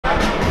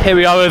Here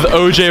we are with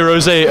OJ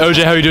Rosé.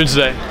 OJ, how are you doing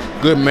today?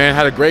 Good, man.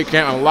 Had a great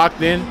camp. I'm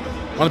locked in.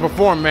 Want to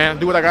perform, man.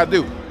 Do what I got to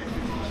do.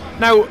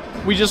 Now,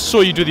 we just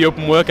saw you do the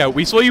open workout.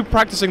 We saw you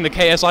practicing the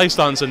KSI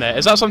stance in there.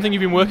 Is that something you've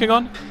been working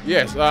on?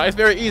 Yes. It's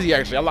very easy,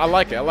 actually. I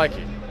like it. I like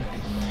it.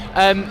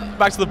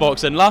 Back to the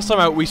boxing. Last time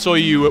out, we saw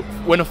you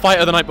win a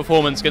fight of the night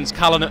performance against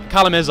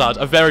Callum Izzard,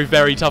 a very,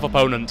 very tough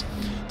opponent.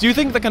 Do you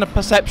think the kind of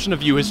perception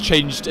of you has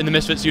changed in the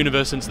Misfits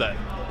universe since then?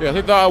 Yeah,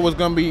 they thought it was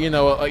going to be,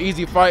 an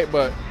easy fight,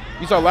 but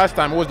you saw last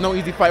time, it was no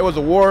easy fight. It was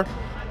a war.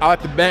 I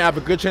like to bang. I have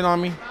a good chin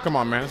on me. Come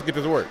on, man. Let's get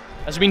this work.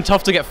 Has it been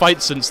tough to get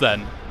fights since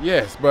then?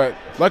 Yes, but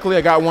luckily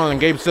I got one on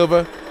Gabe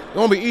Silva. It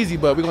won't be easy,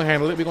 but we're going to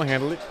handle it. We're going to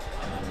handle it.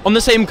 On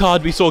the same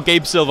card, we saw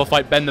Gabe Silva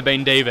fight Ben the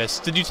Bane Davis.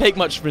 Did you take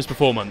much from his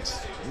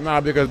performance? Nah,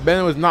 because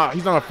Ben he's not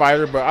a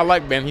fighter, but I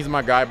like Ben. He's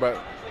my guy,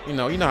 but you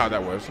know how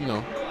that was,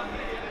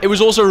 It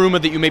was also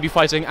rumored that you may be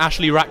fighting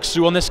Ashley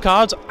Raksu on this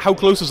card. How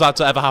close was that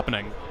to ever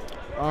happening?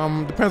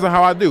 Depends on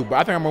how I do, but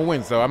I think I'm going to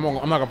win, so I'm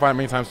not going to fight him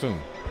anytime soon.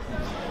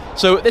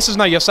 So this is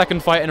now your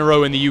second fight in a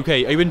row in the UK.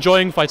 Are you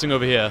enjoying fighting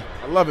over here?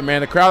 I love it,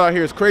 man. The crowd out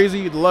here is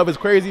crazy. The love is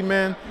crazy,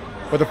 man.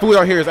 But the food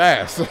out here is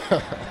ass.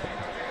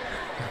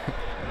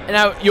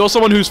 Now, you're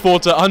someone who's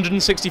fought at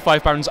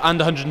 165 pounds and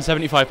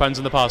 175 pounds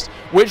in the past.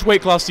 Which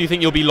weight class do you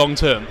think you'll be long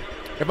term?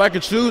 If I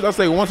could choose, I'd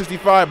say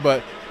 165,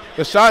 but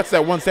the shot's at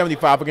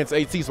 175 against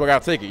AT, so I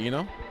got to take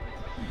it,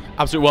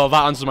 Absolutely. Well,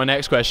 that answers my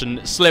next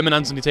question. Slim and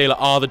Anthony Taylor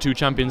are the two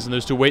champions in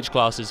those two weight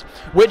classes.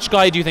 Which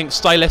guy do you think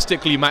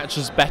stylistically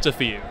matches better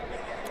for you?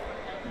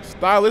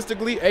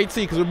 Stylistically, AT,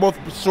 because we're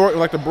both short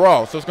like the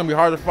brawl, so it's going to be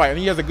hard to fight. And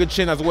he has a good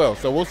chin as well,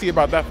 so we'll see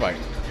about that fight.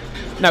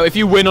 Now, if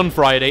you win on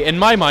Friday, in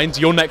my mind,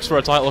 you're next for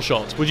a title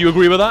shot. Would you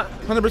agree with that?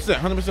 100%,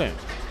 100%.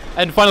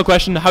 And final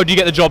question, how do you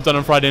get the job done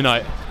on Friday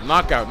night?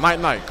 Knockout,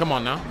 night. Come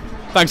on now.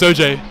 Thanks,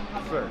 OJ.